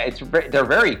anyway, they're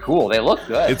very cool. They look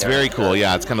good. It's very cool.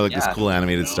 Yeah, it's kind of like this cool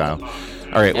animated style.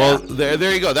 All right, well,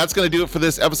 there you go. That's going to do it for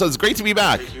this episode. It's great to be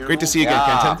back. Great to see you again,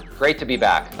 Kenton. Great to be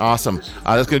back. Awesome.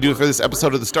 That's going to do it for this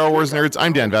episode of the Star Wars Nerds.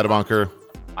 I'm Dan Vadebonker.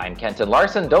 I'm Kenton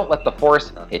Larson. Don't let the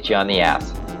Force hit you on the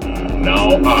ass.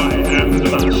 Now I am the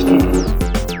master.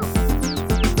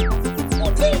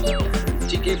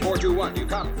 TK421, you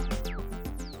come.